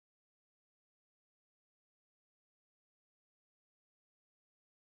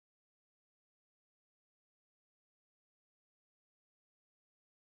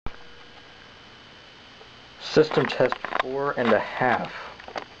System test 4.5.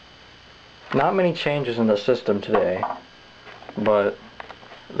 Not many changes in the system today, but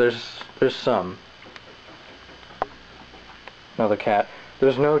there's some. Another cat.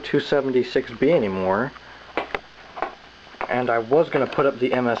 There's no 276B anymore, and I was going to put up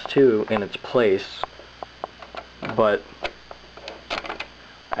the MS2 in its place, but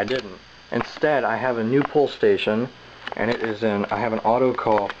I didn't. Instead, I have a new pull station, and it is in, I have an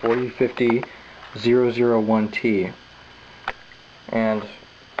Autocall 4050-001T, and,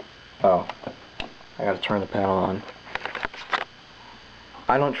 oh, I gotta turn the panel on.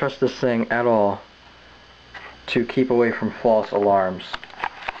 I don't trust this thing at all to keep away from false alarms.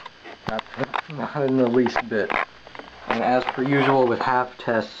 Not in the least bit. And as per usual with half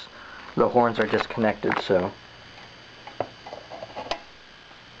tests, the horns are disconnected, so.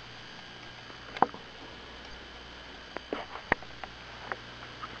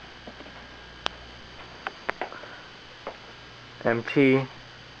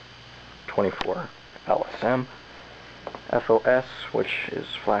 MT-24-LSM, FOS, which is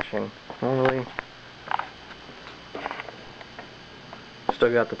flashing normally.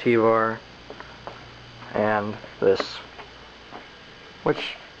 Still got the T-bar, and this,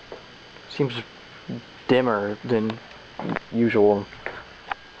 which seems dimmer than usual.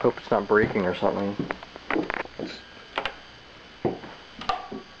 Hope it's not breaking or something.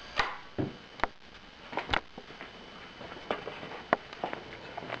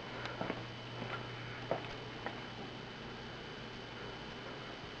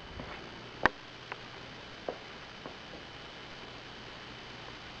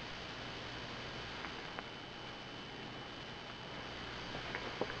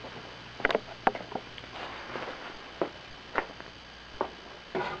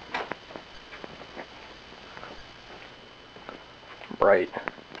 Right.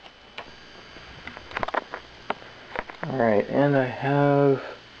 Alright, and I have...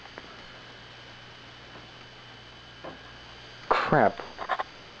 Crap.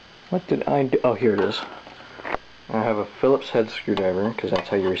 What did I do? Oh, here it is. I have a Phillips head screwdriver, because that's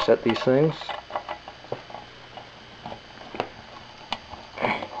how you reset these things.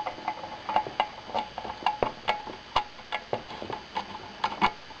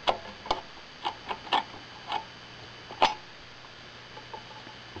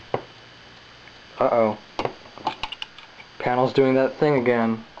 Uh-oh. Panel's doing that thing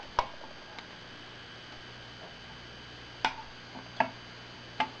again.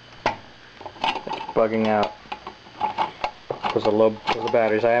 It's bugging out. Was the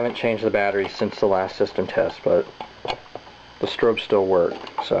batteries. I haven't changed the batteries since the last system test, but the strobes still work,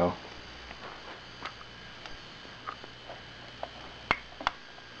 so.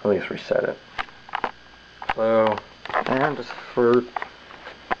 At least reset it. So, and just for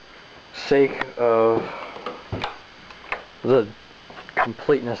sake of the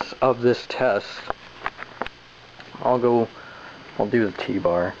completeness of this test, I'll do the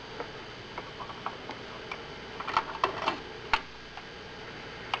T-bar.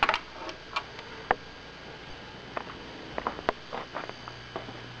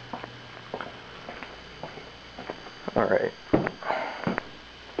 Alright.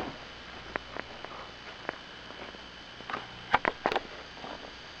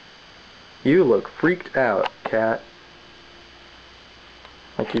 You look freaked out, cat.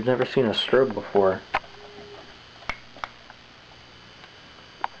 Like you've never seen a strobe before.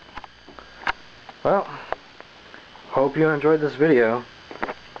 Well, hope you enjoyed this video.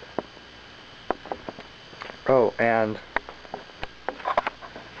 Oh, and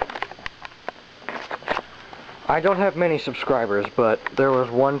I don't have many subscribers, but there was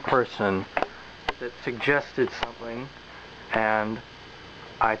one person that suggested something, and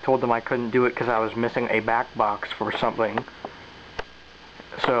I told them I couldn't do it because I was missing a back box for something.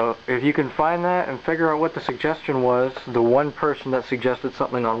 So if you can find that and figure out what the suggestion was, the one person that suggested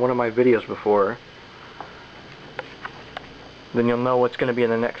something on one of my videos before, then you'll know what's going to be in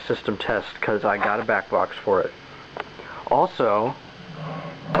the next system test, because I got a back box for it. Also,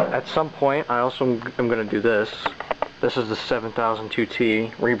 at some point I also am going to do this. This is the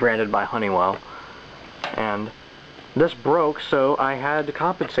 7002T, rebranded by Honeywell, and this broke, so I had to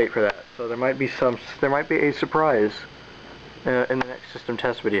compensate for that. So there might be a surprise in the next system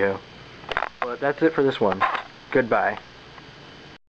test video. But that's it for this one. Goodbye.